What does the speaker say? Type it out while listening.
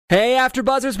Hey,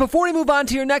 AfterBuzzers, before we move on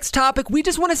to your next topic, we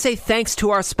just want to say thanks to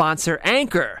our sponsor,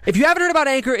 Anchor. If you haven't heard about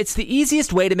Anchor, it's the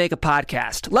easiest way to make a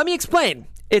podcast. Let me explain.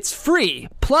 It's free.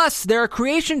 Plus, there are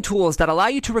creation tools that allow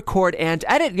you to record and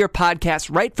edit your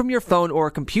podcast right from your phone or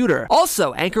computer.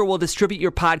 Also, Anchor will distribute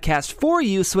your podcast for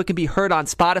you so it can be heard on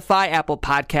Spotify, Apple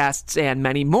Podcasts, and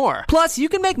many more. Plus, you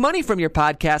can make money from your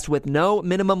podcast with no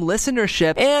minimum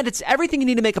listenership, and it's everything you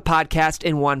need to make a podcast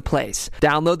in one place.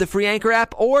 Download the free Anchor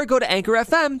app or go to Anchor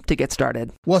FM to get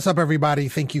started. What's up, everybody?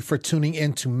 Thank you for tuning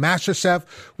in to MasterChef.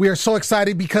 We are so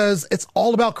excited because it's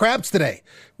all about crabs today.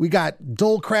 We got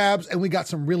dull crabs and we got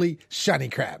some really shiny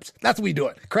crabs. That's what we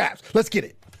doing. Crabs. Let's get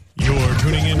it. You're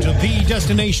tuning into the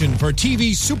destination for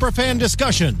TV superfan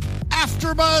discussion,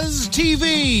 AfterBuzz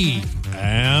TV.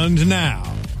 And now,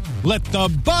 let the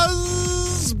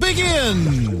buzz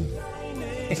begin.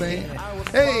 Say,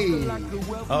 hey.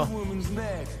 Oh.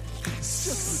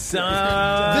 This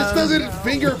doesn't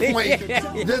finger point.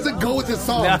 Doesn't go with the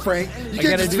song, No, Frank. You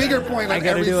can't just finger point on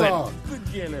every song.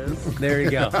 There you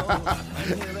go.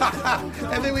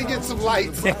 And then we get some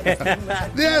lights.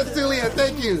 Yeah, Celia,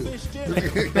 thank you.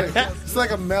 It's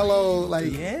like a mellow,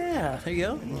 like... Yeah, there you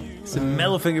go. Some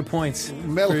mellow finger points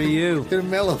mellow, for you. They're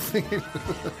mellow finger.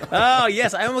 Oh,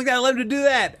 yes. I almost got to let him to do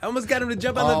that. I almost got him to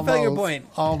jump on the finger point.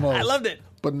 Almost. I loved it.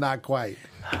 But not quite.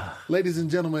 Ladies and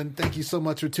gentlemen, thank you so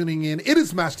much for tuning in. It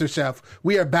is MasterChef.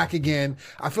 We are back again.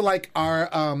 I feel like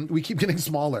we keep getting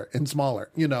smaller and smaller.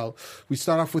 You know, we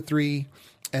start off with 3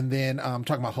 and then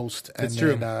talking about host. And That's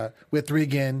true. We had 3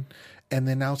 again. And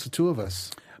then now it's the 2 of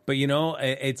us. But, you know,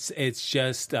 it's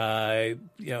just,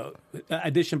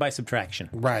 addition by subtraction.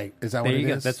 Right. Is that There what you it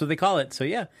go. is? That's what they call it. So,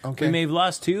 yeah. Okay. We may have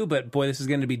lost 2, but, boy, this is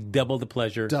going to be double the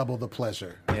pleasure. Double the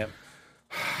pleasure. Yep.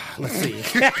 Let's see.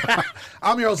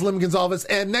 I'm your host, Lim Gonzalez,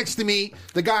 and next to me,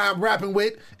 the guy I'm rapping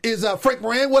with is Frank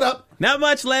Moran. What up? Not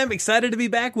much, Lamb. Excited to be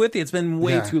back with you. It's been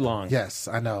way too long. Yes,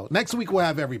 I know. Next week, we'll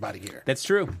have everybody here. That's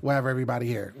true. We'll have everybody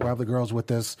here. We'll have the girls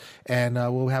with us, and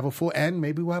we'll have a full end.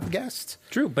 Maybe we'll have a guest.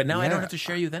 True, but now I don't have to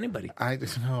share you with anybody.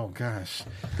 Oh, gosh.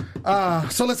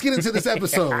 So let's get into this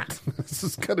episode. This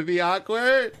is going to be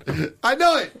awkward. I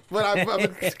know it, but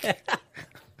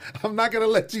I'm not going to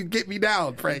let you get me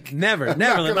down, Frank. Never.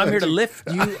 I'm here to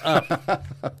lift you up.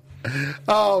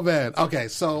 Oh, man. Okay,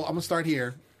 so I'm going to start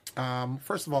here.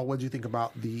 First of all, what did you think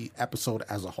about the episode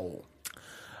as a whole?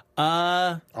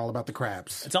 All about the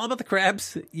crabs. It's all about the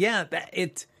crabs. Yeah,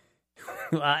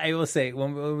 I will say,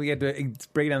 when we get to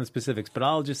break down the specifics, but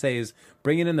all I'll just say is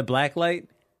bringing in the black light,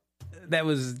 that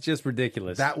was just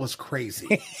ridiculous. That was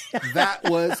crazy. I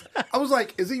was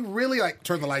like, is he really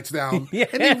turn the lights down? Yeah.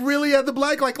 And he really had the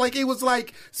black, like it was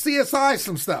like CSI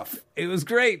some stuff. It was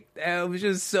great. It was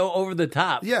just so over the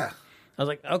top. Yeah. I was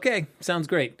like, okay, sounds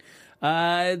great.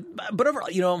 But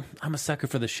overall, I'm a sucker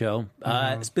for the show,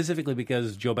 specifically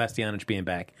because Joe Bastianich being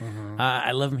back.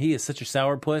 I love him. He is such a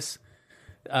sourpuss.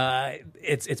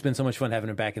 It's been so much fun having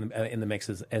him back in the mix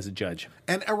as a judge.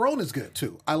 And Aaron is good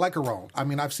too. I like Aaron. I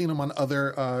mean, I've seen him on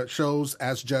other shows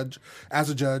as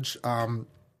a judge.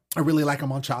 I really like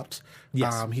him on Chopped.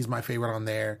 Yes. He's my favorite on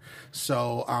there.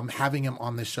 So having him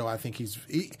on this show, I think he's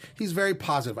very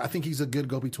positive. I think he's a good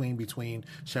go-between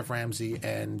Chef Ramsay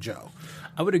and Joe.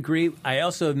 I would agree. I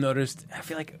also have noticed, I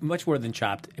feel like much more than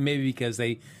Chopped, maybe because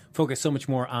they focus so much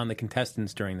more on the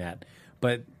contestants during that.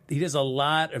 But he does a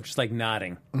lot of just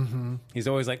nodding. Mm-hmm. He's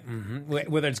always like, mm-hmm.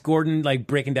 Whether it's Gordon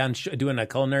breaking down, doing a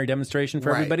culinary demonstration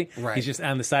for everybody, he's just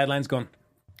on the sidelines going,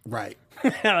 right.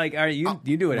 all right,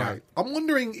 you do it. Right. I'm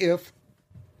wondering if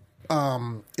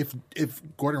Gordon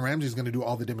Ramsay is going to do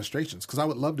all the demonstrations, because I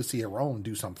would love to see Aaron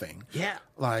do something. Yeah.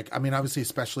 Obviously,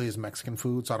 especially his Mexican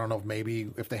food. So I don't know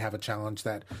if they have a challenge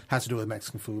that has to do with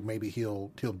Mexican food, maybe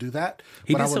he'll do that.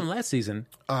 He did some last season.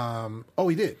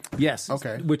 He did. Yes.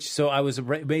 Okay. So I was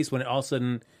amazed when all of a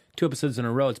sudden 2 episodes in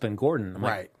a row it's been Gordon. I'm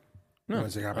right. No.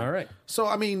 All right. So,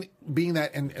 I mean, being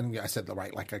that, and I said the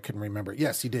right, I couldn't remember.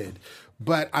 Yes, he did.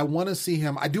 But I want to see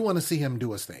him. I do want to see him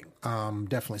do his thing.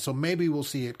 Definitely. So maybe we'll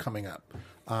see it coming up,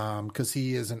 because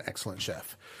he is an excellent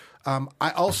chef.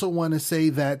 I also want to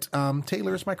say that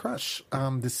Taylor is my crush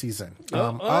this season. I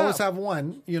always have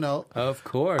one, Of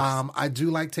course. I do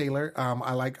like Taylor.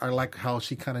 I like how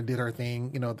she kind of did her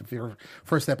thing, the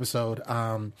first episode.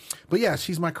 But yeah,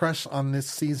 she's my crush on this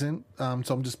season. So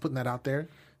I'm just putting that out there.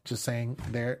 Just saying,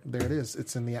 there it is.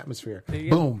 It's in the atmosphere.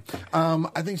 Boom.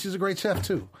 I think she's a great chef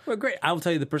too. Well, great. I will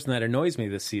tell you the person that annoys me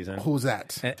this season. Who's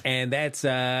that? And that's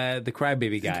the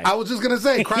crybaby guy. I was just gonna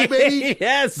say, crybaby.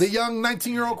 Yes, the young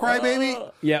 19-year-old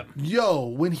crybaby. Yep. Yo,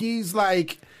 when he's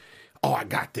like, "Oh, I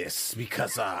got this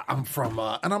because I'm from,"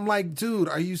 and I'm like, "Dude,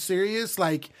 are you serious?"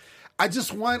 I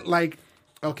just want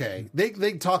Okay,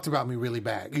 they talked about me really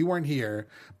bad. You weren't here,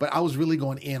 but I was really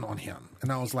going in on him,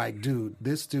 and I was like, "Dude,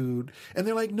 this dude," and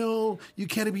they're like, "No, you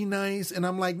can't be nice," and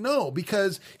I'm like, "No,"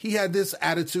 because he had this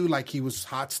attitude like he was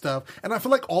hot stuff, and I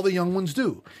feel like all the young ones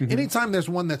do. Anytime there's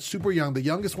one that's super young, the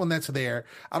youngest one that's there,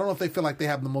 I don't know if they feel like they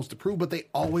have the most to prove, but they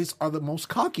always are the most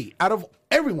cocky out of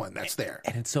everyone that's there.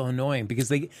 And it's so annoying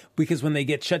because when they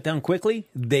get shut down quickly,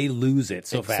 they lose it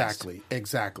so fast.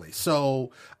 Exactly.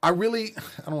 So I don't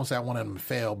want to say I wanted him to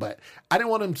fail, but I didn't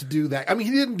want him to do that. I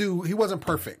mean, he wasn't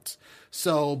perfect.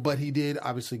 So, but he did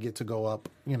obviously get to go up,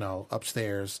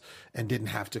 upstairs and didn't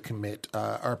have to commit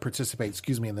or participate,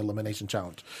 in the elimination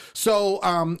challenge.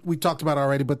 So we talked about it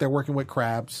already, but they're working with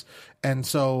crabs. And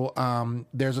so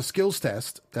there's a skills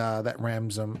test that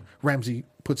Ramsay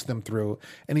puts them through,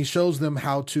 and he shows them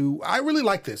how to, I really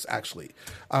like this actually.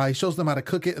 He shows them how to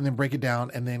cook it and then break it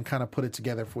down and then kind of put it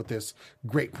together with this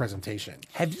great presentation.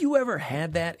 Have you ever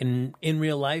had that in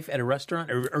real life at a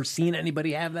restaurant or seen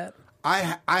anybody have that?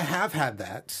 I have had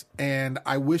that, and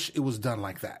I wish it was done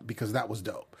like that because that was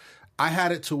dope. I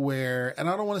had it to where, and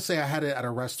I don't want to say I had it at a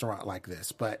restaurant like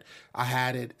this, but I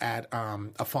had it at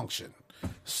a function.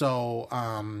 So,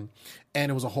 and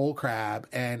it was a whole crab,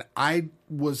 and I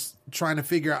was trying to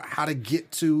figure out how to get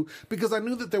to, because I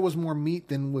knew that there was more meat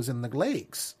than was in the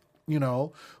legs,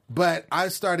 but I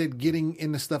started getting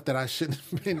into stuff that I shouldn't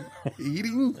have been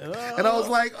eating. And I was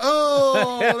like,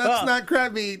 oh, that's not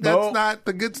crab meat. That's not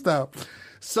the good stuff.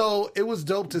 So it was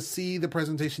dope to see the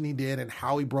presentation he did and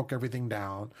how he broke everything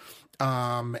down.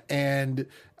 And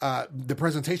the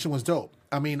presentation was dope.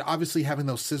 I mean, obviously having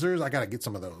those scissors, I got to get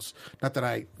some of those. Not that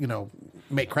I,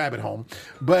 make crab at home,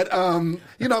 but, I'm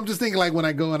just thinking like when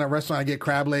I go in a restaurant, I get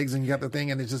crab legs and you got the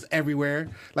thing and it's just everywhere.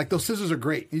 Like those scissors are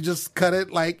great. You just cut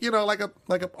it like a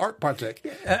art project.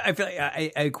 I feel like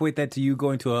I equate that to you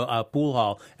going to a pool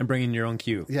hall and bringing your own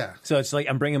cue. Yeah. So it's like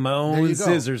I'm bringing my own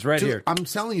scissors right here. I'm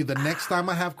telling you, the next time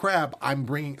I have crab, I'm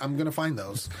going to find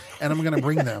those and I'm going to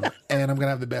bring them and I'm going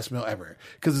to have the best meal ever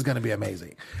because it's going to be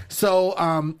amazing.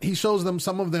 So he shows them,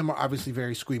 some of them are obviously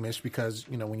very squeamish because,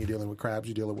 when you're dealing with crabs,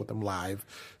 you're dealing with them live.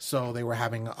 So they were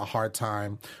having a hard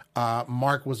time.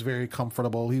 Mark was very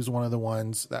comfortable. He was one of the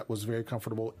ones that was very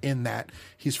comfortable in that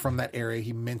he's from that area.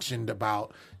 He mentioned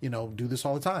about, do this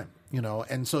all the time,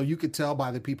 and so you could tell by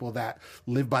the people that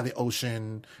live by the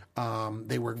ocean,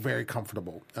 they were very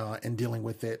comfortable in dealing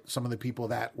with it. Some of the people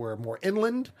that were more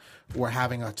inland were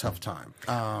having a tough time.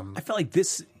 I felt like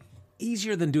this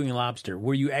easier than doing a lobster,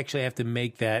 where you actually have to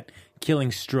make that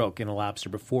killing stroke in a lobster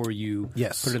before you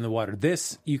put it in the water.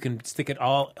 This, you can stick it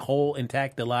all whole,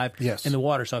 intact, alive in the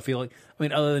water. So I feel like,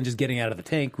 other than just getting out of the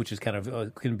tank, which is kind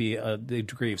of can be the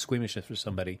degree of squeamishness for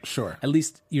somebody. Sure. At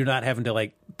least you're not having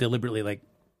to deliberately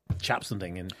chop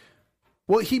something and.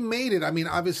 Well, he made it.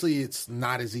 Obviously, it's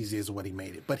not as easy as what he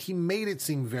made it, but he made it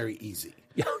seem very easy.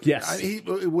 Yes,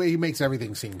 the way he makes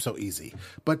everything seem so easy.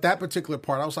 But that particular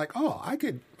part, I was like, oh, I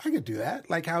could do that.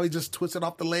 Like how he just twisted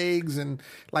off the legs and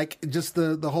like just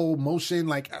the whole motion.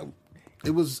 Like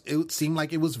it seemed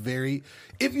like it was very.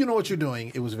 If you know what you're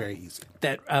doing, it was very easy.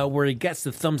 That where he gets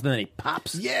the thumbs and then he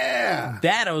pops. Yeah,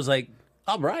 that I was like,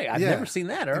 all right, I've never seen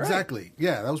that. All exactly. Right.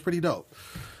 Yeah, that was pretty dope.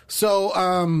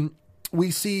 So. We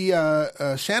see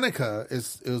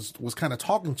Shanika was kind of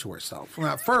talking to herself. Well,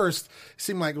 at first, it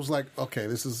seemed like it was like, okay,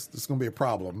 this is going to be a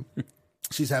problem.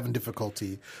 She's having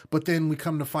difficulty. But then we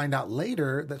come to find out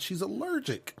later that she's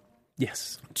allergic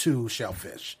to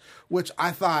shellfish, which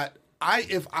I thought,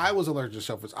 if I was allergic to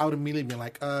shellfish, I would immediately be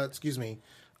like, excuse me,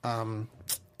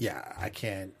 I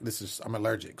can't, I'm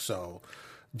allergic. So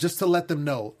just to let them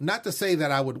know, not to say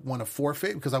that I would want to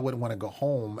forfeit because I wouldn't want to go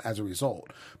home as a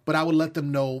result, but I would let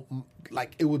them know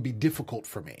like it would be difficult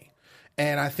for me.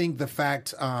 And I think the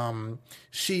fact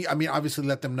obviously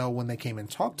let them know when they came and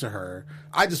talked to her.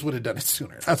 I just would have done it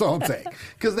sooner. That's all I'm saying.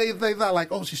 Because they thought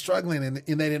like, oh, she's struggling, and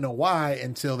they didn't know why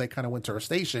until they kind of went to her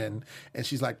station, and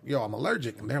she's like, yo, I'm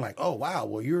allergic. And they're like, oh, wow,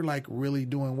 well, you're like really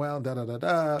doing well,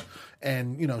 da-da-da-da.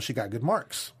 And, she got good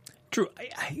marks. True.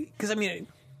 Because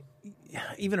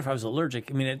even if I was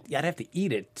allergic, I'd have to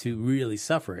eat it to really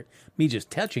suffer it. Me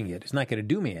just touching it, it's not going to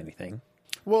do me anything.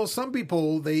 Well, some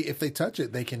people, if they touch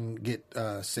it, they can get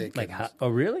sick. Oh,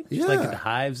 really? Yeah. Just the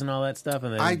hives and all that stuff?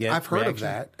 And then I've heard of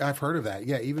that. I've heard of that.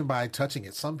 Yeah, even by touching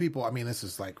it. Some people, this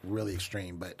is like really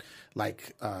extreme, but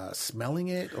like smelling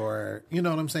it or, you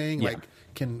know what I'm saying? Yeah. Like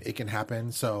it can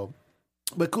happen. So,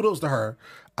 but kudos to her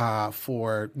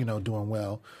for, doing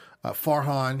well.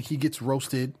 Farhan, he gets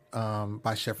roasted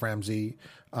by Chef Ramsay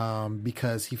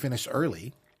because he finished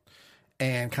early.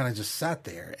 and kind of just sat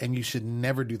there. And you should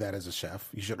never do that as a chef.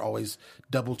 You should always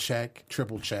double check,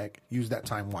 triple check, use that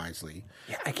time wisely.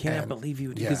 Yeah, I cannot believe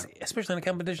you, because especially in a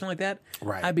competition like that,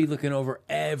 Right. I'd be looking over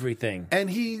everything. And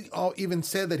he even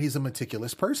said that he's a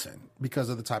meticulous person because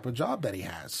of the type of job that he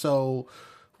has. So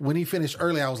when he finished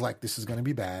early, I was like, this is going to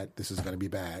be bad. This is going to be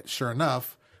bad. Sure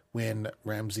enough, when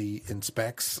Ramsay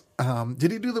inspects,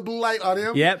 did he do the blue light on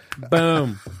him? Yep.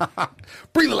 Boom.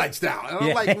 Bring the lights down. And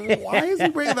I'm like, why is he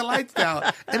bringing the lights down?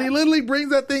 And he literally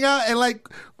brings that thing out and like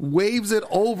waves it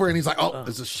over. And he's like, oh,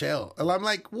 it's a shell. And I'm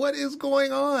like, what is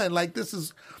going on? Like, this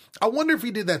is, I wonder if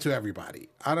he did that to everybody.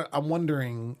 I'm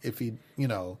wondering if he,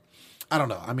 I don't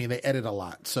know. I mean, they edit a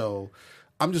lot. So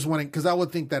I'm just wondering, because I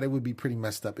would think that it would be pretty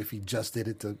messed up if he just did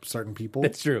it to certain people.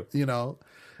 That's true.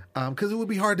 Because it would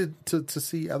be hard to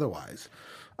see otherwise.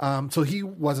 So he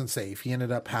wasn't safe. He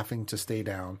ended up having to stay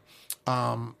down.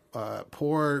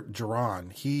 Poor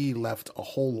Jerron, he left a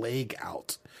whole leg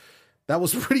out. That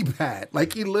was pretty bad.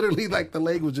 Like, he literally, like, the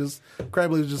leg was just,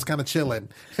 crab leg was just kind of chilling.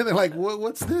 And they're like,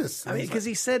 what's this? I mean, because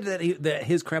he said that that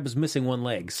his crab was missing one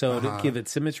leg. So to give it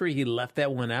symmetry, he left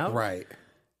that one out. Right.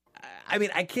 I mean,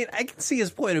 I can see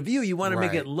his point of view. You want to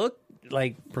make it look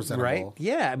like presentable. Right?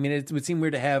 Yeah. I mean, it would seem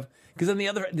weird to have, because on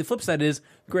the flip side is,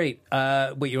 great.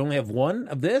 Wait, you only have one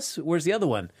of this? Where's the other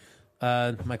one?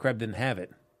 My crab didn't have it.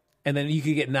 And then you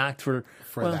could get knocked for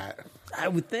that. I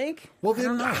would think. Well,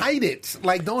 then hide it.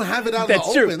 Like, don't have it out That's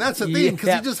in the true. open. That's the thing,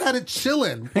 because he just had it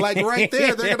chilling. Like, right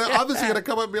there. They're obviously going to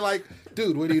come up and be like,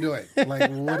 dude, what are you doing?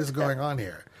 Like, what is going on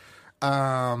here?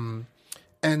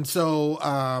 And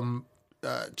so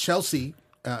Chelsea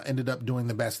ended up doing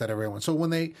the best out of everyone. So when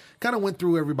they kind of went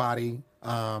through everybody,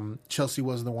 Chelsea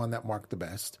was the one that marked the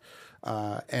best.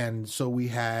 And so we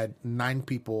had 9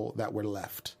 people that were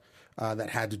left that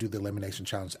had to do the elimination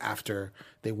challenge after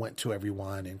they went to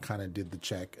everyone and kind of did the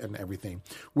check and everything.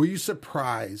 Were you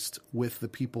surprised with the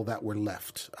people that were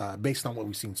left based on what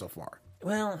we've seen so far?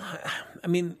 Well, I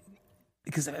mean,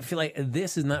 because I feel like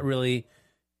this is not really,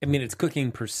 I mean, it's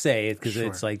cooking per se, because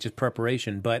it's like just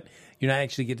preparation, but you're not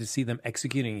actually get to see them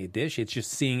executing a dish. It's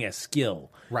just seeing a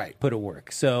skill put to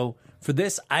work. So for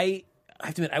this, I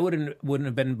have to admit, I wouldn't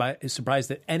have been surprised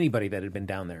at anybody that had been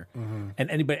down there. Mm-hmm. And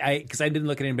anybody, because I didn't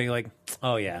look at anybody like,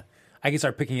 oh yeah, I can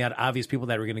start picking out obvious people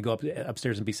that were going to go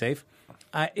upstairs and be safe.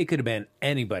 It could have been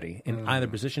anybody in either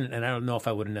position, and I don't know if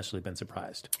I would have necessarily been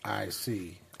surprised. I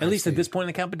see. At least at this point in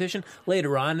the competition.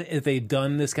 Later on, if they'd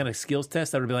done this kind of skills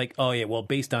test, I would be like, oh yeah, well,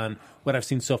 based on what I've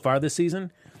seen so far this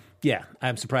season, yeah,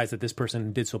 I'm surprised that this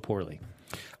person did so poorly.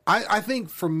 I think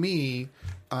for me,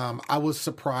 I was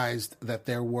surprised that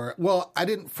there were. Well, I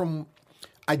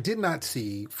did not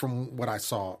see from what I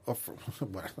saw.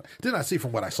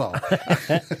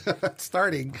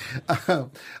 Starting,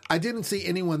 I didn't see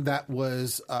anyone that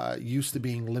was used to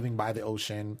living by the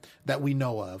ocean that we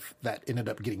know of that ended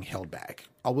up getting held back.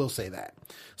 I will say that.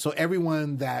 So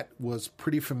everyone that was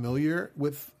pretty familiar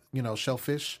with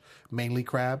shellfish, mainly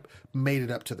crab, made it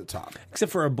up to the top.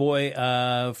 Except for a boy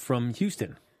from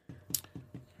Houston.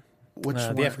 Which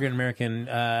one? The African-American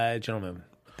gentleman,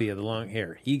 the long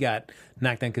hair. He got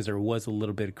knocked down because there was a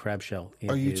little bit of crab shell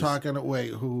in Are you his... talking, wait,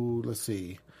 who, let's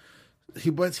see.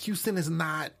 But Houston is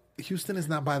not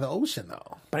by the ocean,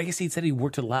 though. But I guess he said he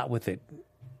worked a lot with it.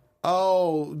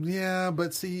 Oh, yeah,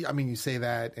 but see, I mean, you say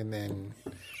that, and then...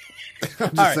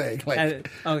 I'm just saying, like,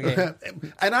 okay.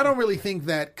 And I don't really think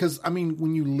that, because I mean,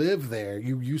 when you live there,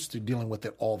 you're used to dealing with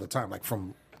it all the time, like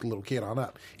from a little kid on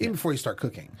up, even before you start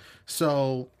cooking.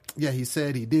 So yeah, he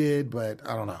said he did, but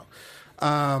I don't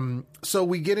know. So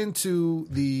we get into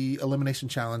the elimination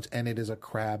challenge, and it is a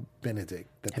crab Benedict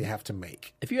that they have to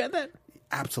make. Have you had that?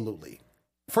 Absolutely.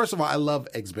 First of all, I love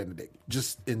eggs Benedict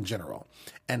just in general,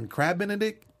 and crab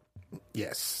Benedict.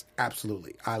 Yes,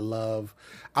 absolutely. I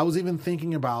was even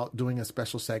thinking about doing a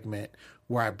special segment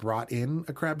where I brought in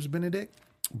a crab's Benedict,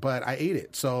 but I ate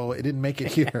it, so it didn't make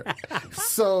it here.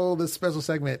 So the special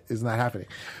segment is not happening.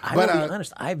 But to be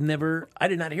honest, I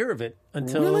did not hear of it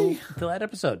until that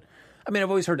episode. I mean, I've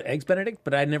always heard of eggs Benedict,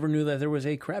 but I never knew that there was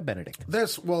a crab Benedict.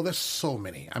 There's so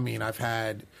many. I mean, I've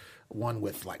had one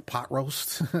with like pot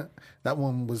roast. That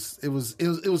one was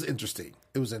interesting.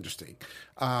 It was interesting.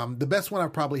 The best one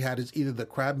I've probably had is either the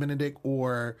crab Benedict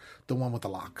or the one with the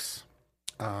lox,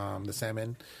 the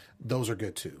salmon. Those are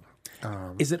good too.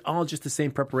 Is it all just the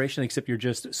same preparation, except you're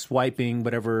just swiping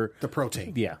whatever the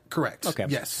protein? Yeah, correct. Okay.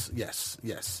 Yes.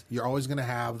 You're always going to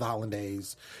have the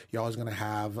hollandaise. You're always going to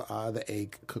have the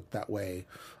egg cooked that way.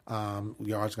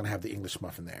 You're always going to have the English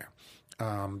muffin there.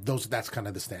 That's kind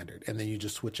of the standard, and then you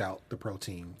just switch out the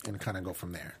protein and kind of go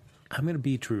from there. I'm going to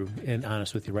be true and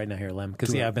honest with you right now here, Lem,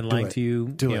 because I've been lying it. to you,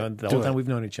 Do it. the Do whole time it. we've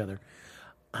known each other.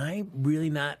 I'm really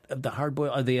not of the hard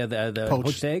boiled, the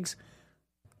poached eggs.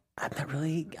 I'm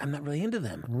not really into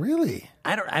them. Really?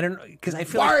 I don't because I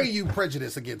feel. Why like, are you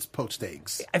prejudiced against poached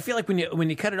eggs? I feel like when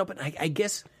you cut it open, I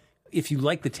guess if you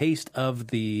like the taste of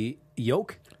the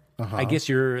yolk, I guess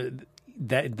then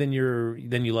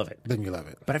you love it. Then you love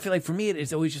it. But I feel like for me,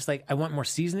 it's always just like I want more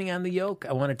seasoning on the yolk.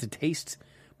 I want it to taste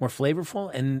more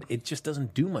flavorful, and it just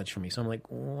doesn't do much for me. So I'm like,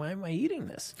 why am I eating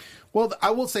this? Well,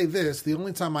 I will say this: the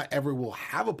only time I ever will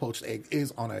have a poached egg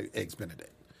is on an Eggs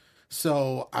Benedict.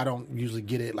 So I don't usually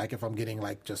get it like if I'm getting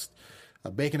like just a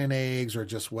bacon and eggs or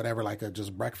just whatever, like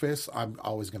just breakfast. I'm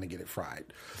always going to get it fried.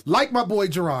 Like my boy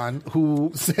Jerron,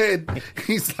 who said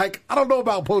he's like, I don't know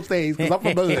about poached eggs because I'm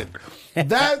from the hood.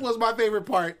 That was my favorite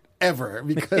part ever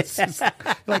because he's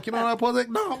like, you know what, poached egg?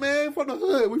 No, man, from the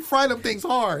hood, we fry them things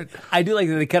hard. I do like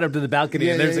that they cut up to the balcony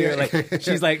and there's like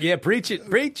she's like, yeah, preach it,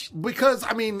 preach. Because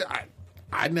I mean,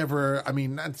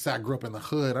 not to say I grew up in the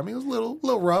hood. I mean, it was a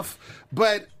little rough,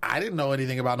 but I didn't know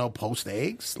anything about no poached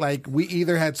eggs. Like, we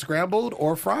either had scrambled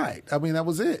or fried. I mean, that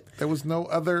was it. There was no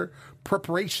other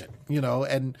preparation,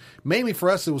 and mainly for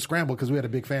us, it was scrambled because we had a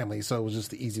big family, so it was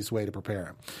just the easiest way to prepare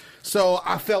them. So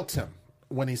I felt him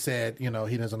when he said, he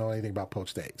doesn't know anything about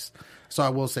poached eggs. So I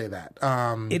will say that.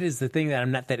 It is the thing that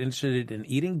I'm not that interested in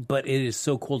eating, but it is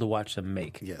so cool to watch them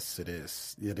make. Yes, it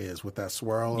is. It is with that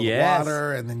swirl of Yes.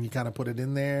 water, and then you kind of put it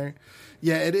in there.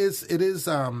 Yeah, it is. It is.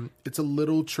 It's a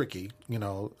little tricky.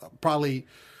 Probably.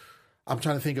 I'm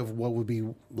trying to think of what would be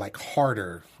like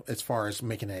harder as far as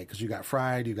making egg, because you got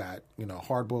fried, you got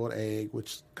hard boiled egg,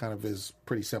 which kind of is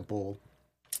pretty simple,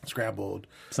 scrambled,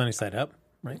 Sunny side up,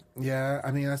 right? Yeah,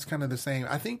 I mean that's kind of the same.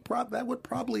 I think that would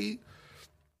probably.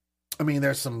 I mean,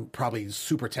 there's some probably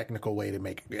super technical way to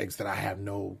make eggs that I have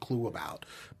no clue about.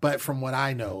 But from what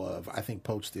I know of, I think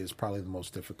poached is probably the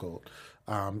most difficult.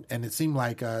 And it seemed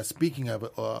like, speaking of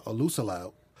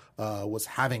Alusala, was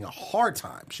having a hard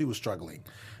time. She was struggling.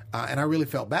 And I really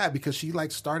felt bad because she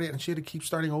started and she had to keep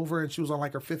starting over, and she was on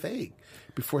like her 5th egg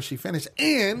before she finished.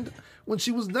 And when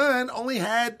she was done, only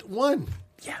had one.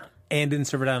 Yeah. And didn't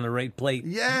serve it on the right plate.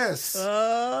 Yes.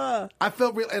 I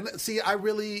felt real. And see, I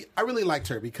really liked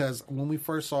her because when we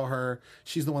first saw her,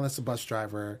 she's the one that's a bus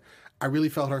driver. I really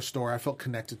felt her story. I felt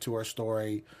connected to her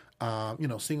story.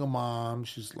 Single mom.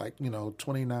 She's like,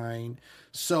 29.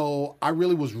 So I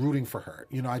really was rooting for her.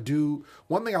 I do.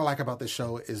 One thing I like about this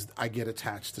show is I get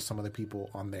attached to some of the people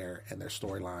on there and their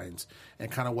storylines and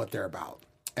kind of what they're about.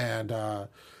 And,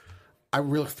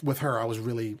 with her, I was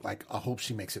really like, I hope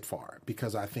she makes it far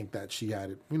because I think that she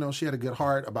had a good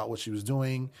heart about what she was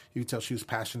doing. You could tell she was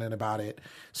passionate about it.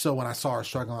 So when I saw her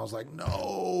struggling, I was like,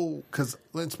 no, because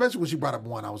especially when she brought up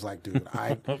one, I was like, dude,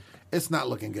 it's not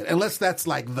looking good. Unless that's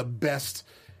like the best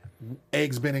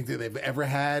Eggs Benedict they've ever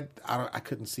had, I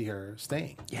couldn't see her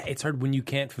staying. Yeah, it's hard when you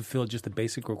can't fulfill just the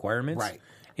basic requirements. Right.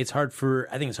 I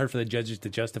think it's hard for the judges to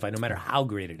justify, no matter how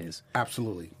great it is.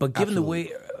 Absolutely. But given the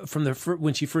way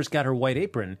when she first got her white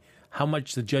apron, how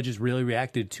much the judges really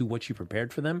reacted to what she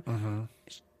prepared for them,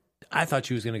 I thought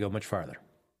she was going to go much farther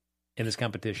in this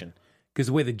competition because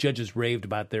the way the judges raved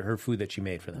about her food that she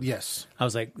made for them. Yes, I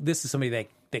was like, this is somebody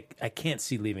that I can't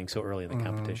see leaving so early in the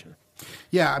competition.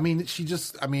 Yeah, I mean,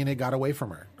 it got away from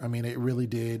her. I mean, it really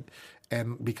did.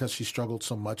 And because she struggled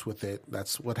so much with it,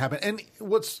 that's what happened. And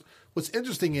what's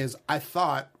interesting is I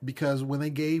thought, because when they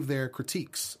gave their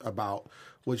critiques about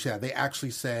they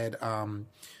actually said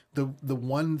the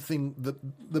one thing,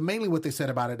 the mainly what they said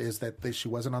about it is that she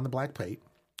wasn't on the black plate.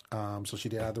 So she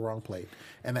did have the wrong plate,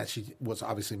 and that she was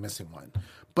obviously missing one.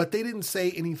 But they didn't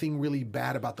say anything really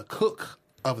bad about the cook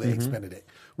of the Eggs Benedict,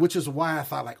 which is why I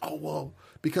thought like, oh, well,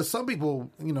 because some people,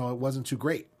 it wasn't too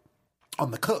great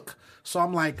on the cook. So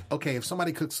I'm like, okay, if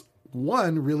somebody cooks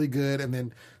one really good and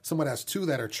then someone has two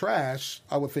that are trash,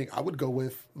 I would think I would go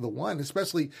with the one,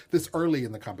 especially this early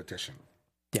in the competition.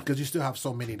 Yeah. Because you still have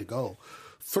so many to go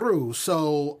through.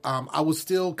 So I was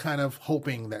still kind of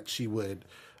hoping that she would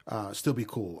still be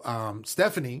cool.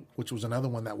 Stephanie, which was another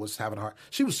one that was having a hard,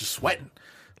 she was just sweating.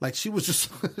 Like I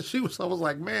was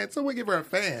like, man, someone give her a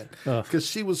fan because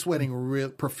she was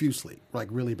sweating profusely, like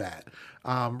really bad.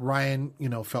 Ryan,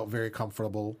 felt very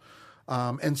comfortable.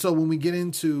 And so when we get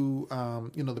into,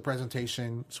 the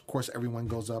presentation, of course, everyone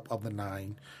goes up of the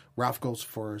 9. Ralph goes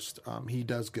first. He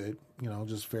does good,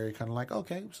 just very kind of like,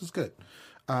 okay, this is good.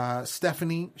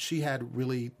 Stephanie, she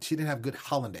didn't have good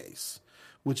hollandaise,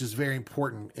 which is very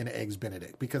important in Eggs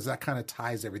Benedict because that kind of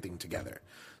ties everything together.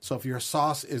 So if your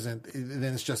sauce isn't,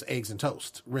 then it's just eggs and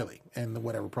toast, really, and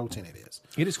whatever protein it is.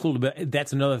 It is cool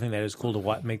that's another thing that is cool to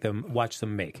watch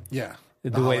them make. Yeah.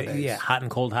 The way, holidays. yeah, hot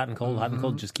and cold, hot and cold, hot and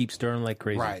cold, just keep stirring like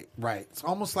crazy. Right. It's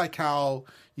almost like how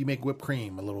you make whipped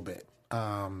cream a little bit.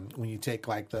 When you take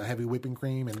like the heavy whipping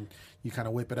cream and you kind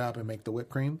of whip it up and make the whipped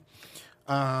cream.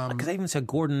 Because I even saw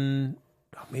Gordon,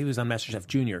 maybe it was on MasterChef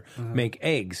Junior, make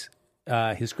eggs,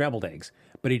 his scrambled eggs.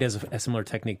 But he does a similar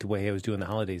technique to the way he was doing the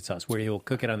holiday sauce, where he'll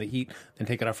cook it on the heat, then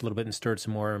take it off a little bit and stir it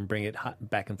some more and bring it hot,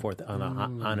 back and forth on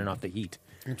and off the heat.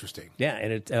 Interesting. Yeah,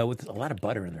 and it with a lot of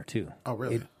butter in there too. Oh,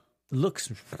 really? It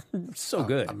looks so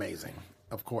good. Amazing,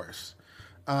 of course.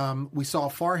 We saw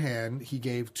Farhan. He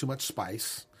gave too much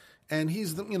spice. And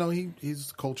he's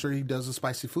culture. He does the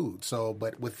spicy food. So,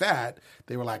 but with that,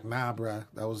 they were like, "Nah, bruh,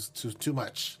 that was too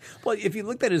much." Well, if you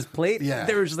looked at his plate, Yeah.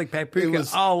 there was just like paprika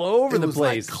all over the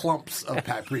place. Like clumps of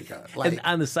paprika. Like, and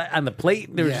on the side, on the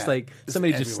plate, there was just like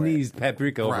somebody just everywhere. sneezed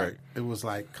paprika over right. it. It was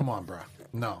like, come on, bruh.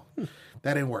 No,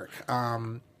 that didn't work.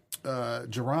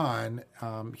 Jerron,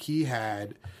 he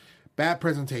had bad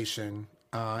presentation,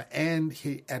 and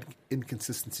he had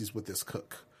inconsistencies with his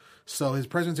cook. So his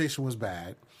presentation was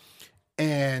bad.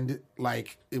 And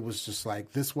like it was just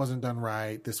like this wasn't done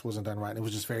right, this wasn't done right. It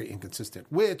was just very inconsistent.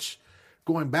 Which,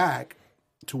 going back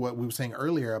to what we were saying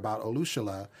earlier about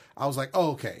Olusola, I was like,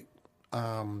 oh, okay.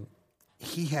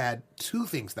 He had two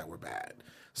things that were bad,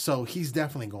 so he's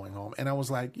definitely going home. And I was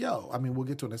like, yo, I mean, we'll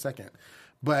get to it in a second.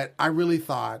 But I really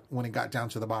thought when it got down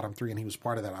to the bottom three and he was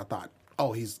part of that, I thought,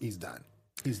 oh, he's done.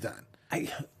 He's done. I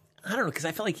don't know, because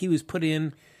I felt like he was put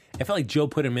in. I felt like Joe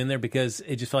put him in there because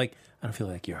it just felt like, I don't feel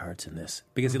like your heart's in this.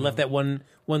 Because he left that one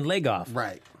leg off.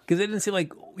 Right. Because it didn't seem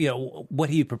like, what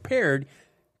he prepared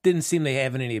didn't seem they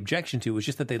having any objection to. It was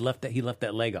just that he left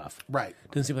that leg off. Right.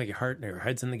 Didn't seem like your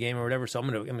head's in the game or whatever, so I'm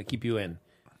gonna keep you in.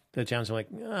 The challenge, I'm like,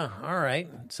 oh, all right.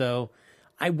 So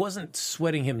I wasn't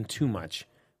sweating him too much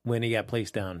when he got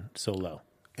placed down so low.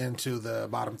 Into the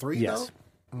bottom three, Yes.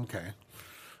 though? Okay.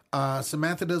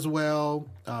 Samantha does well.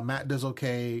 Matt does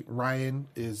okay. Ryan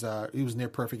is he was near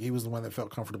perfect. He was the one that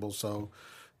felt comfortable, so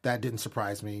that didn't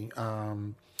surprise me.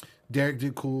 Derek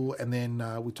did cool, and then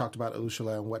we talked about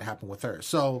Olusola and what happened with her.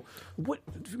 So,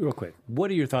 Real quick, what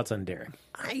are your thoughts on Derek?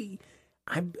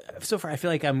 I'm so far I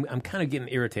feel like I'm kind of getting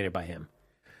irritated by him.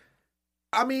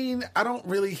 I mean, I don't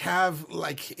really have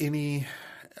like any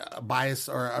bias,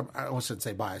 or I shouldn't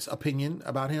say bias, opinion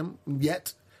about him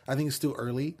yet. I think it's still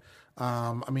early.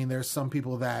 I mean, there's some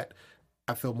people that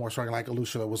I feel more strongly, like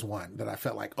Olusola was one that I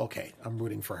felt like, okay, I'm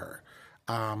rooting for her.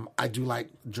 I do like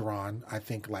Jerron. I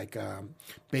think like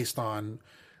based on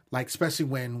like, especially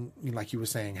when, like you were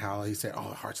saying, how he said, oh,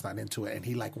 heart's not into it. And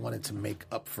he like wanted to make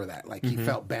up for that. Like he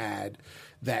felt bad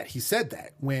that he said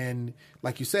that when,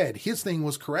 like you said, his thing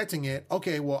was correcting it.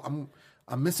 Okay, well,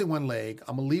 I'm missing one leg.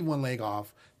 I'm going to leave one leg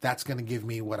off. That's going to give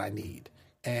me what I need.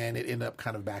 And it ended up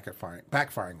kind of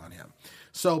backfiring on him.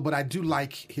 So, but I do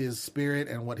like his spirit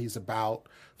and what he's about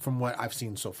from what I've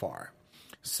seen so far.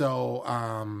 So,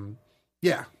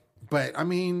 yeah. But, I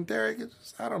mean, Derek,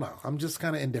 I don't know. I'm just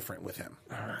kind of indifferent with him.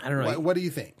 I don't know. What do you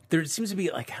think? There seems to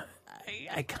be like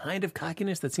a kind of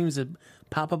cockiness that seems to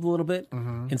pop up a little bit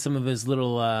in some of his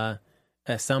little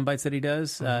sound bites that he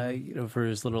does, for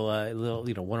his little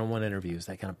one-on-one interviews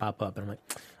that kind of pop up. And I'm like,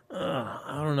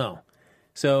 I don't know.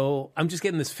 So I'm just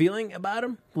getting this feeling about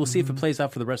him. We'll see if it plays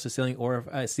out for the rest of the season, or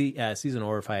if season,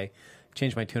 or if I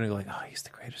change my tune and go like, oh, he's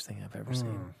the greatest thing I've ever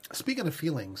seen. Speaking of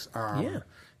feelings,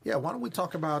 yeah, why don't we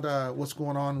talk about what's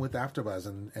going on with AfterBuzz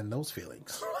and those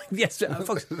feelings? Yes,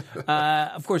 folks.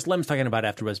 Of course, Lem's talking about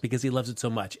AfterBuzz because he loves it so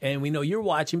much, and we know you're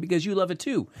watching because you love it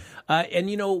too. And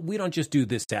we don't just do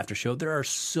this after show. There are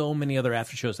so many other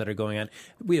after shows that are going on.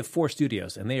 We have 4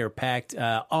 studios, and they are packed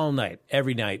all night,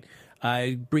 every night.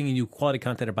 Bringing you quality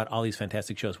content about all these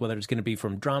fantastic shows, whether it's going to be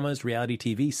from dramas, reality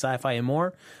TV, sci-fi, and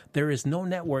more. There is no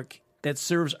network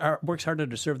that works harder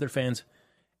to serve their fans.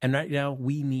 And right now,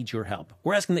 we need your help.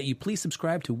 We're asking that you please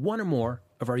subscribe to one or more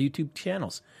of our YouTube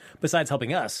channels. Besides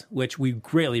helping us, which we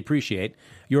greatly appreciate.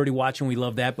 You're already watching, we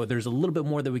love that, but there's a little bit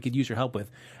more that we could use your help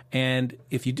with. And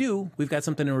if you do, we've got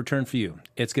something in return for you.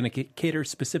 It's going to cater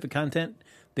specific content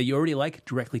that you already like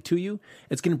directly to you.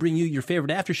 It's going to bring you your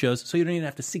favorite after shows, so you don't even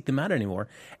have to seek them out anymore.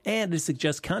 And it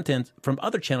suggests content from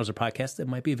other channels or podcasts that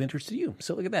might be of interest to you.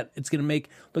 So look at that. It's going to make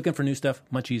looking for new stuff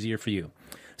much easier for you.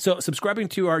 So subscribing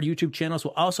to our YouTube channels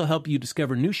will also help you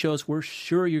discover new shows we're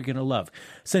sure you're going to love.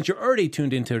 Since you're already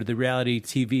tuned into the reality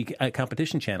TV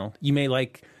competition channel, you may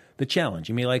like The Challenge.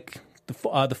 You may like The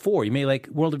Four. You may like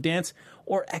World of Dance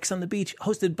or X on the Beach,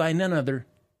 hosted by none other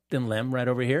than Lem right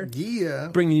over here. Yeah.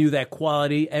 Bringing you that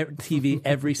quality TV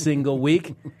every single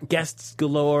week. Guests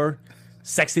galore,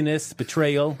 sexiness,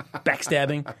 betrayal,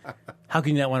 backstabbing. How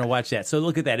can you not want to watch that? So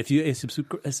look at that. If you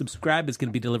subscribe, it's going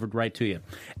to be delivered right to you.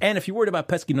 And if you're worried about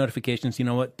pesky notifications, you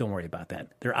know what? Don't worry about that.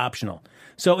 They're optional.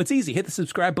 So it's easy. Hit the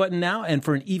subscribe button now, and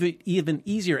for an even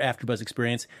easier AfterBuzz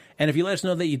experience. And if you let us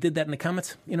know that you did that in the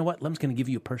comments, you know what? Lem's going to give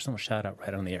you a personal shout out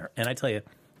right on the air. And I tell you,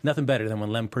 nothing better than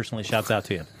when Lem personally shouts out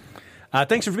to you.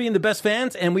 Thanks for being the best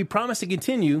fans, and we promise to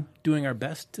continue doing our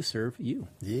best to serve you.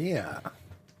 Yeah.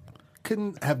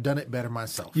 Couldn't have done it better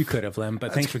myself. You could have, Lem,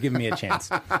 but thanks for giving me a chance.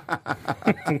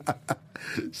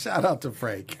 Shout out to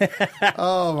Frank.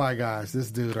 Oh, my gosh,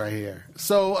 this dude right here.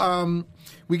 So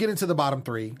we get into the bottom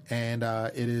three, and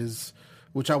it is,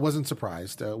 which I wasn't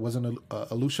surprised, wasn't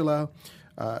Alushila,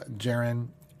 Jaren,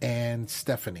 and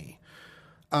Stephanie.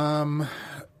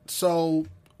 So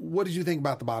what did you think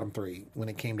about the bottom three when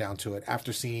it came down to it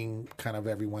after seeing kind of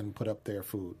everyone put up their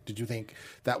food? Did you think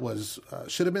that was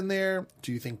should have been there?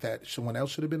 Do you think that someone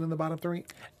else should have been in the bottom three?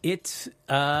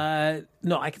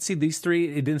 No, I could see these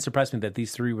three. It didn't surprise me that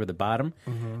these three were the bottom.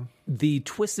 Mm-hmm. The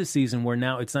twist this season where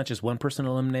now it's not just one person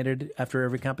eliminated after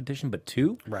every competition, but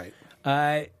two. Right.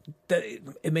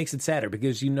 It makes it sadder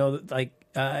because, you know, like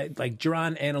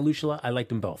Jaron and Alushila, I liked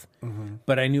them both. Mm-hmm.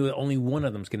 But I knew that only one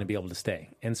of them is going to be able to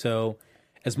stay. And so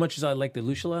as much as I liked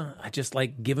Alushila, I just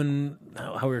like, given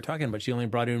how we were talking about, she only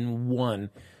brought in one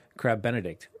crab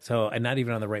Benedict. So, and not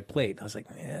even on the right plate. I was like,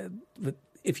 but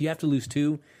if you have to lose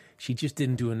two, she just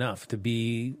didn't do enough to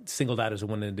be singled out as a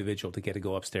one individual to get to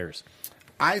go upstairs.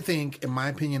 I think, in my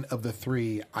opinion, of the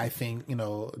three, I think, you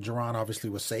know, Jaron obviously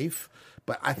was safe,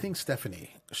 but I think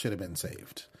Stephanie should have been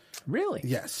saved. Really?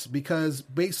 Yes, because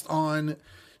based on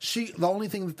the only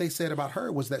thing that they said about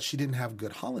her was that she didn't have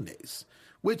good hollandaise,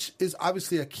 which is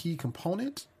obviously a key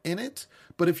component in it.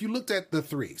 But if you looked at the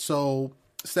three, so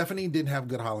Stephanie didn't have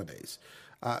good hollandaise.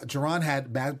 Jaron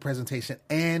had bad presentation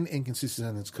and inconsistency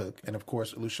in his cook. And of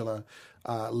course, Alushila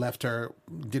left her,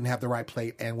 didn't have the right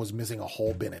plate, and was missing a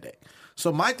whole Benedict.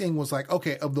 So my thing was like,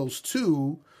 okay, of those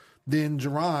two, then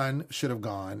Jaron should have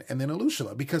gone, and then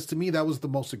Alushila, because to me, that was the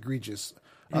most egregious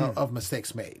of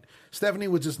mistakes made. Stephanie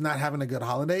was just not having a good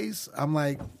hollandaise. I'm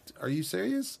like, are you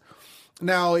serious?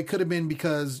 Now, it could have been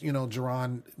because, you know,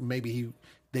 Jaron, maybe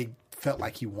they felt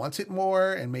like he wanted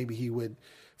more, and maybe he would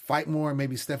fight more, and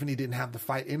maybe Stephanie didn't have the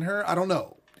fight in her. I don't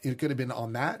know. It could have been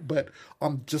on that, but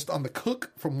just on the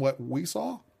cook, from what we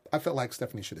saw, I felt like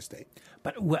Stephanie should have stayed.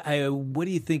 But what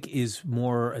do you think is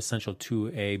more essential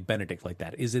to a Benedict like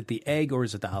that? Is it the egg or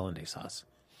is it the hollandaise sauce?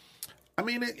 I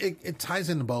mean, it ties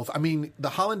into both. I mean, the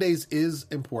hollandaise is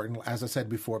important, as I said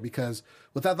before, because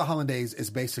without the hollandaise, it's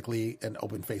basically an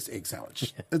open-faced egg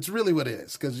sandwich. It's really what it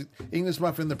is, because English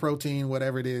muffin, the protein,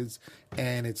 whatever it is,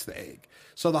 and it's the egg.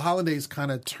 So the hollandaise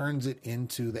kind of turns it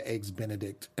into the eggs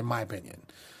Benedict, in my opinion.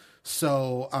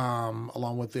 So,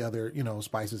 along with the other, you know,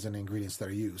 spices and ingredients that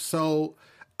are used. So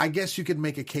I guess you could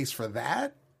make a case for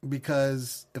that,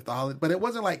 because but it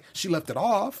wasn't like she left it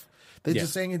off. They're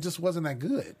just saying it just wasn't that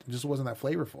good. It just wasn't that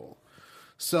flavorful.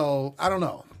 So I don't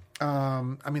know.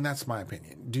 I mean, that's my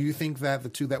opinion. Do you think that the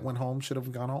two that went home should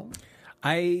have gone home?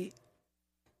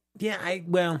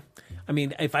 Well, I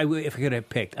mean, if I could have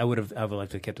picked, I would have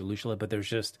liked to have kept Alushila, but there's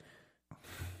just,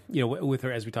 you know, with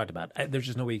her, as we talked about, there's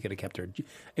just no way you could have kept her.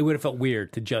 It would have felt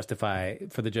weird for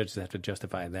the judges to have to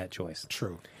justify that choice.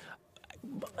 True.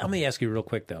 Let me ask you real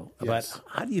quick, though, about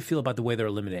how do you feel about the way they're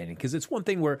eliminating? Because it's one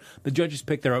thing where the judges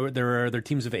pick their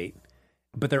teams of 8,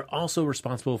 but they're also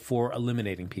responsible for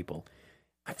eliminating people.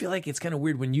 I feel like it's kind of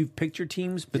weird when you've picked your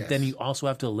teams, but then you also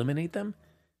have to eliminate them.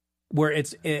 Where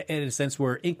it's in a sense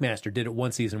where Ink Master did it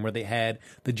one season where they had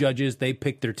the judges, they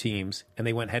picked their teams and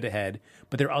they went head to head,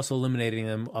 but they're also eliminating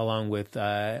them along with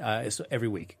every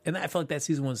week. And I felt like that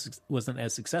season wasn't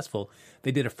as successful.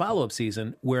 They did a follow-up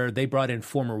season where they brought in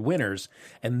former winners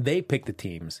and they picked the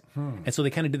teams. And so they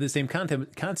kind of did the same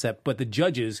concept, but the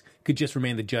judges could just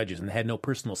remain the judges and they had no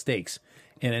personal stakes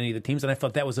in any of the teams. And I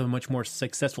felt that was a much more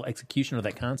successful execution of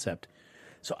that concept.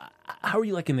 So how are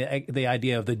you liking the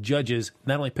idea of the judges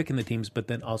not only picking the teams, but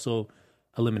then also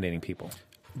eliminating people?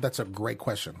 That's a great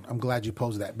question. I'm glad you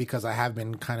posed that, because I have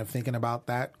been kind of thinking about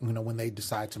that, you know, when they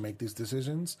decide to make these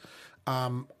decisions.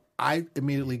 I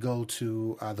immediately go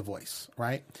to The Voice,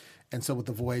 right? And so with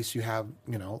The Voice, you have,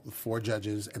 you know, 4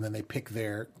 judges, and then they pick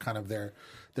their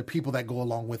people that go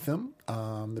along with them,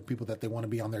 the people that they want to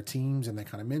be on their teams, and they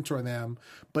kind of mentor them.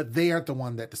 But they aren't the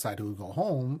one that decide who will go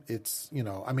home. It's, you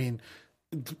know, I mean,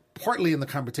 partly in the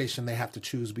competition, they have to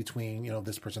choose between, you know,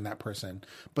 this person, that person.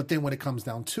 But then when it comes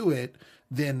down to it,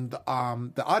 then the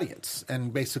audience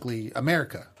and basically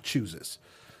America chooses.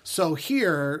 So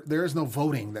here, there is no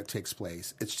voting that takes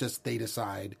place. It's just they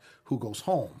decide who goes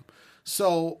home.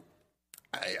 So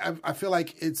I feel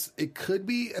like it could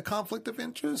be a conflict of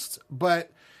interest,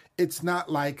 but it's not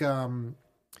like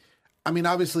I mean,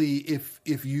 obviously,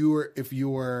 if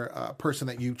your person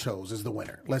that you chose is the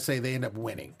winner, let's say they end up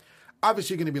winning,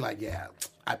 obviously you're going to be like, yeah,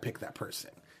 I picked that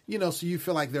person, so you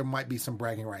feel like there might be some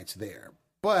bragging rights there.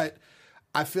 But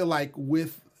I feel like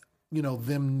with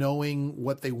them knowing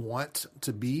what they want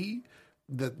to be,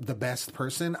 the best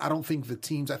person, I think the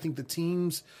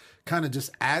teams kind of just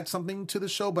add something to the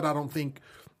show, but I don't think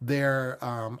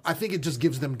I think it just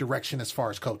gives them direction as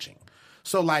far as coaching.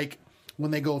 So like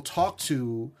when they go talk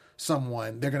to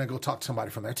someone, they're going to go talk to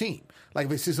somebody from their team. Like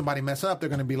if they see somebody mess up, they're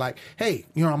going to be like, hey,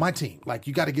 you're on my team. Like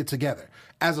you got to get together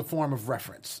as a form of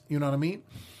reference. You know what I mean?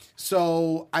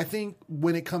 So I think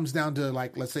when it comes down to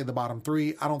like, let's say the bottom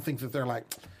three, I don't think that they're like,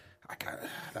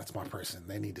 that's my person.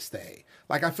 They need to stay.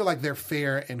 Like, I feel like they're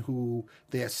fair in who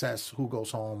they assess who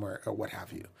goes home or what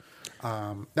have you.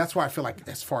 That's why I feel like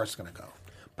as far as it's going to go.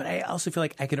 But I also feel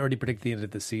like I can already predict the end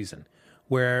of the season,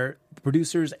 where the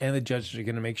producers and the judges are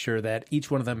going to make sure that each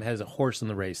one of them has a horse in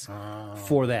the race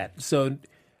for that. So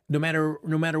no matter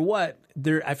what,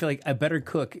 I feel like a better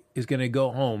cook is going to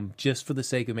go home just for the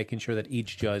sake of making sure that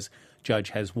each judge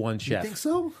has one chef. You think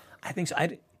so? I think so.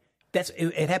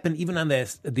 It happened even on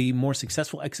the more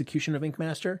successful execution of Ink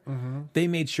Master. Mm-hmm. They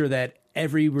made sure that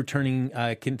every returning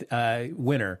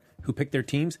winner who picked their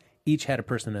teams each had a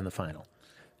person in the final.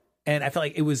 And I felt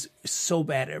like it was so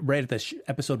bad right at the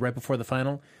episode right before the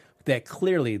final that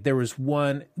clearly there was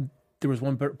one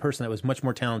person that was much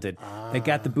more talented that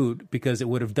got the boot because it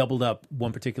would have doubled up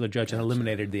one particular judge and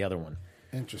eliminated the other one.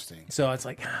 Interesting. So it's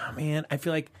like, man, I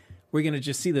feel like we're going to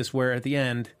just see this where at the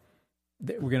end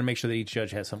we're going to make sure that each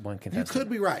judge has one contestant. You could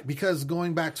be right, because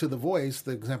going back to The Voice,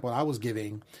 the example I was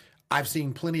giving, I've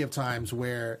seen plenty of times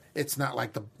where it's not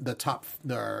like the top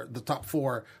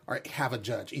four have a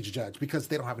judge, each judge, because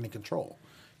they don't have any control.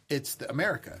 It's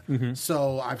America. Mm-hmm.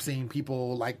 So I've seen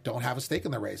people like don't have a stake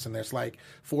in the race, and there's like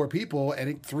 4 people,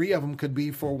 and 3 of them could be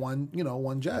for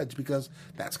one judge, because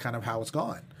that's kind of how it's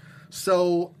gone.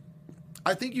 So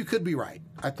I think you could be right.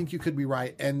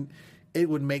 And it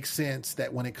would make sense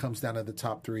that when it comes down to the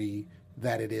top 3,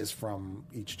 that it is from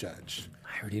each judge.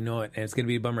 I already know it, and it's going to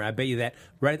be a bummer. I bet you that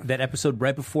that episode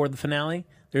right before the finale,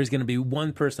 there's going to be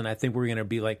one person I think we're going to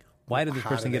be like, why did this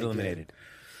person get eliminated?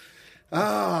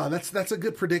 That's a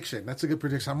good prediction.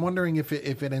 I'm wondering if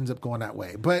it ends up going that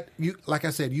way. But like I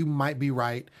said, you might be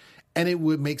right, and it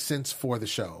would make sense for the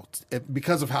show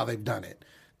because of how they've done it,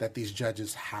 that these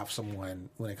judges have someone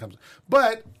when it comes.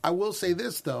 But I will say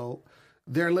this though.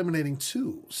 They're eliminating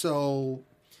 2. So,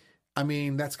 I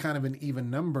mean, that's kind of an even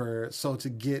number. So to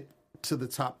get to the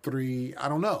top 3, I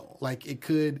don't know. Like it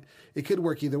could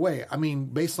work either way. I mean,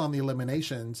 based on the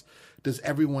eliminations, does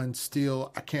everyone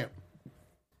still, I can't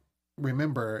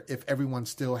remember if everyone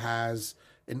still has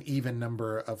an even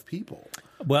number of people.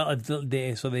 Well,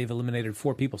 they've eliminated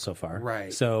 4 people so far.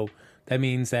 Right. So that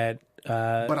means that...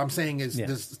 but I'm saying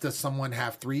does someone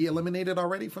have 3 eliminated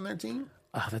already from their team?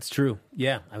 Oh, that's true.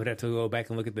 Yeah, I would have to go back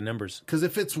and look at the numbers. Because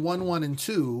if it's 1, 1, and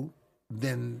 2,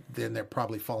 then they're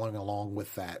probably following along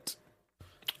with that.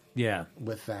 Yeah.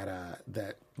 With that,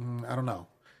 I don't know.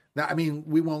 Now, I mean,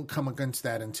 we won't come against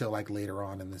that until like later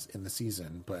on in the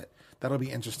season, but that'll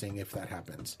be interesting if that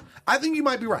happens. I think you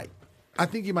might be right. I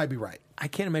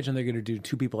can't imagine they're going to do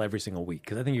 2 people every single week,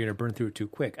 because I think you're going to burn through it too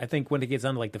quick. I think when it gets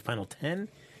down to like the final 10,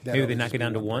 maybe they knock it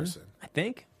down to 1. Person. I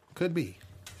think. Could be.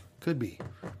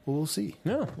 Well, we'll see.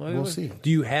 No, we'll see. Do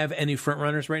you have any front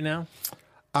runners right now?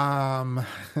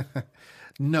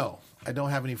 No, I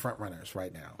don't have any front runners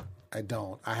right now. I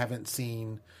don't. I haven't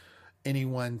seen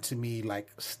anyone to me like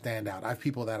stand out. I have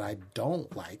people that I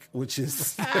don't like, which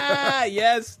is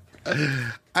yes.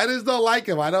 I just don't like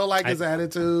him. I don't like his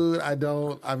attitude. I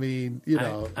mean,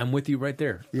 I'm with you right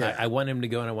there. Yeah. I want him to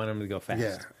go, and I want him to go fast.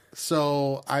 Yeah.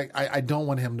 So I don't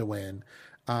want him to win.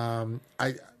 I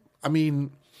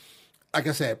mean, like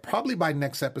I said, probably by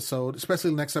next episode,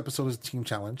 especially the next episode is a team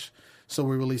challenge. So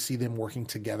we really see them working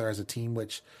together as a team,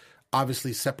 which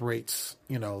obviously separates,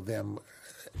 them.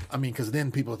 I mean, because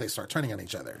then they start turning on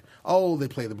each other. Oh, they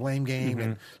play the blame game,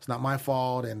 and it's not my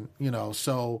fault. And,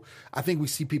 so I think we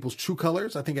see people's true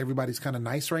colors. I think everybody's kind of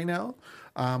nice right now.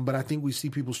 But I think we see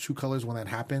people's true colors when that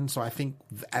happens. So I think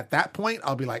at that point,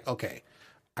 I'll be like, okay,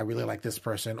 I really like this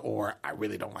person, or I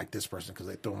really don't like this person because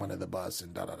they threw him under the bus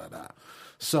and da-da-da-da.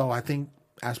 So I think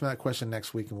Ask me that question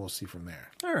next week, and we'll see from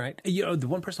there. All right. You know, the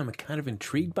one person I'm kind of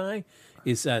intrigued by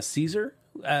is Caesar,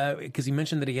 because he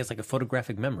mentioned that he has like a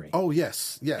photographic memory. Oh,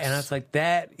 yes. And I was like,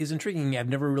 that is intriguing. I've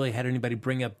never really had anybody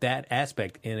bring up that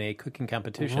aspect in a cooking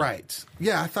competition. Right.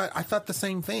 Yeah, I thought the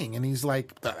same thing. And he's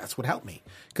like, that's what helped me,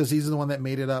 because he's the one that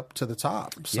made it up to the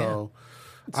top. So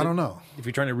I don't know. If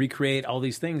you're trying to recreate all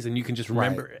these things, and you can just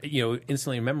remember,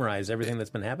 instantly memorize everything that's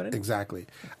been happening. Exactly.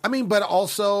 I mean, but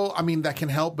also, that can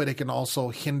help, but it can also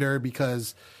hinder,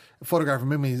 because photographic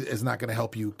memory is not going to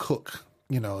help you cook.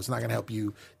 It's not going to help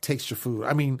you taste your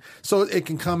food. So it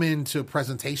can come into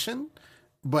presentation,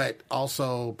 but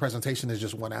also presentation is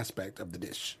just one aspect of the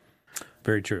dish.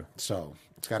 Very true. So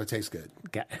it's got to taste good.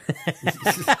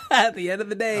 At the end of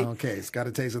the day. Okay, it's got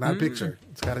to taste good. Not a picture.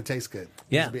 It's got to taste good.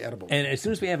 It needs to be edible. And as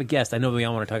soon as we have a guest, I know we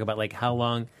all want to talk about, like, how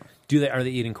long are they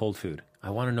eating cold food?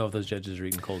 I want to know if those judges are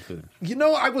eating cold food.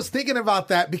 I was thinking about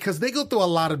that, because they go through a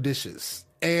lot of dishes.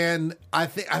 And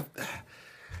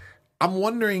I'm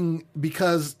wondering,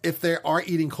 because if they are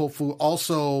eating cold food,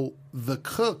 also the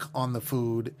cook on the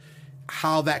food,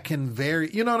 how that can vary.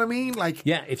 You know what I mean? Like,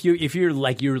 yeah, if you're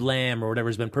like your lamb or whatever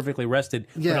has been perfectly rested,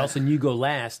 but all of a sudden you go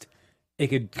last, it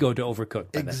could go to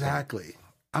overcooked. Exactly.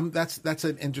 That's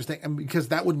an interesting, because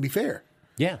that wouldn't be fair.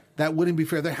 Yeah, that wouldn't be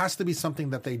fair. There has to be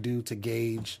something that they do to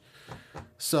gauge.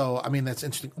 So that's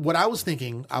interesting. What I was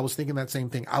thinking that same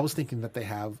thing. I was thinking that they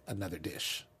have another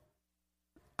dish.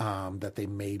 That they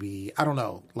maybe, I don't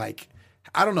know,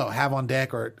 have on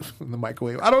deck or in the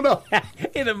microwave. I don't know.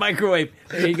 In the microwave.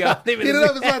 There you go. Heat it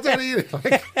up, it's not time to eat it.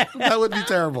 That would be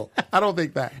terrible. I don't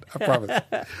think that. I promise.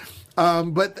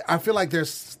 But I feel like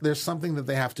there's something that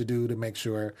they have to do to make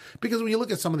sure, because when you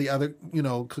look at some of the other,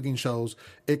 cooking shows,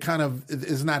 it kind of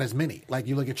is not as many. Like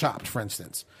you look at Chopped, for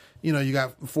instance. You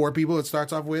got 4 people it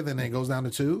starts off with, and then it goes down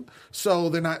to 2. So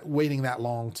they're not waiting that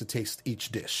long to taste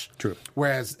each dish. True.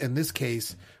 Whereas in this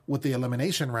case, with the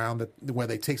elimination round, where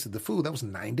they tasted the food, that was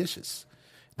 9 dishes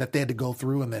that they had to go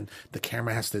through, and then the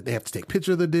camera they have to take a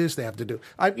picture of the dish. They have to do,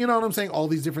 you know what I'm saying? All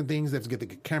these different things. They have to get the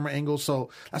camera angle. So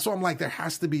that's why I'm like, there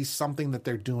has to be something that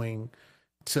they're doing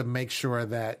to make sure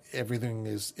that everything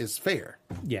is fair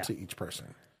to each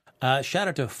person. Shout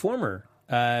out to former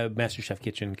MasterChef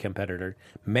Kitchen competitor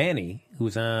Manny, who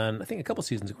was on, I think, a couple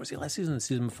seasons. Of course, last season, the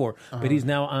season before, but he's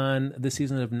now on the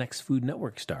season of Next Food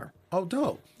Network Star. Oh,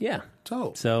 dope! Yeah,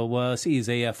 dope. So, he's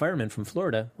a fireman from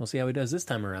Florida. We'll see how he does this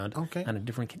time around. Okay, on a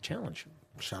different challenge.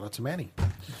 Shout out to Manny,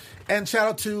 and shout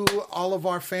out to all of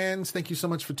our fans. Thank you so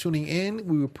much for tuning in.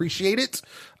 We appreciate it.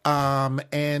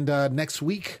 And next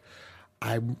week,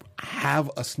 I have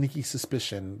a sneaky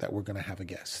suspicion that we're going to have a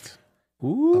guest.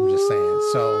 Ooh, I'm just saying.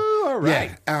 So, all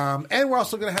right. Yeah. And we're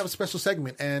also going to have a special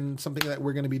segment and something that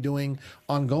we're going to be doing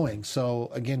ongoing.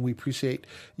 So, again, we appreciate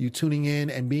you tuning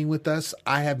in and being with us.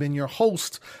 I have been your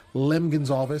host, Lem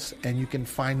Gonzalez, and you can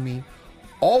find me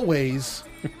always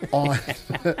on...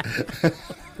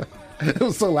 It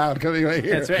was so loud coming right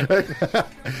here. That's right.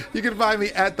 You can find me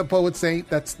at The Poet Saint.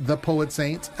 That's The Poet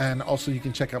Saint. And also you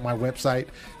can check out my website,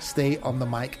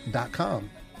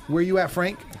 stayonthemic.com. Where you at,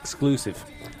 Frank? Exclusive.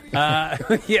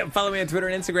 Follow me on Twitter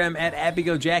and Instagram at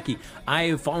AppyGoJackie. I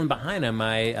have fallen behind on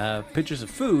my pictures of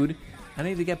food. I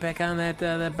need to get back on that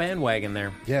bandwagon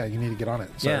there. Yeah, you need to get on it.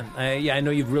 Sir. Yeah, I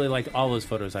know you've really liked all those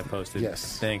photos I posted.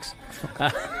 Yes. Thanks.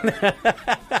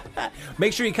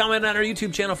 Make sure you comment on our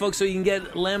YouTube channel, folks, so you can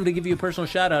get Lem to give you a personal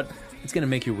shout-out. It's going to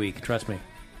make your week. Trust me.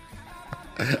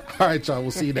 All right, y'all.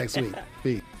 We'll see you next week.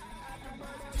 Peace.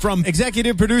 From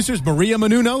executive producers Maria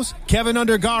Menounos, Kevin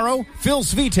Undergaro, Phil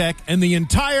Svitek, and the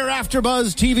entire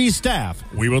AfterBuzz TV staff,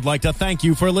 we would like to thank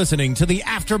you for listening to the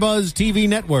AfterBuzz TV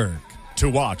network. To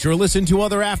watch or listen to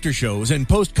other after shows and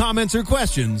post comments or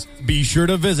questions, be sure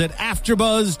to visit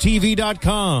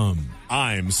AfterBuzzTV.com.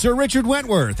 I'm Sir Richard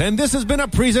Wentworth, and this has been a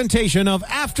presentation of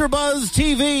AfterBuzz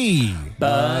TV.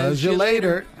 Buzz you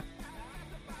later.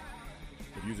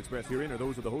 The views expressed herein are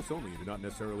those of the hosts only and do not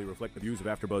necessarily reflect the views of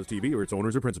AfterBuzz TV or its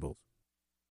owners or principals.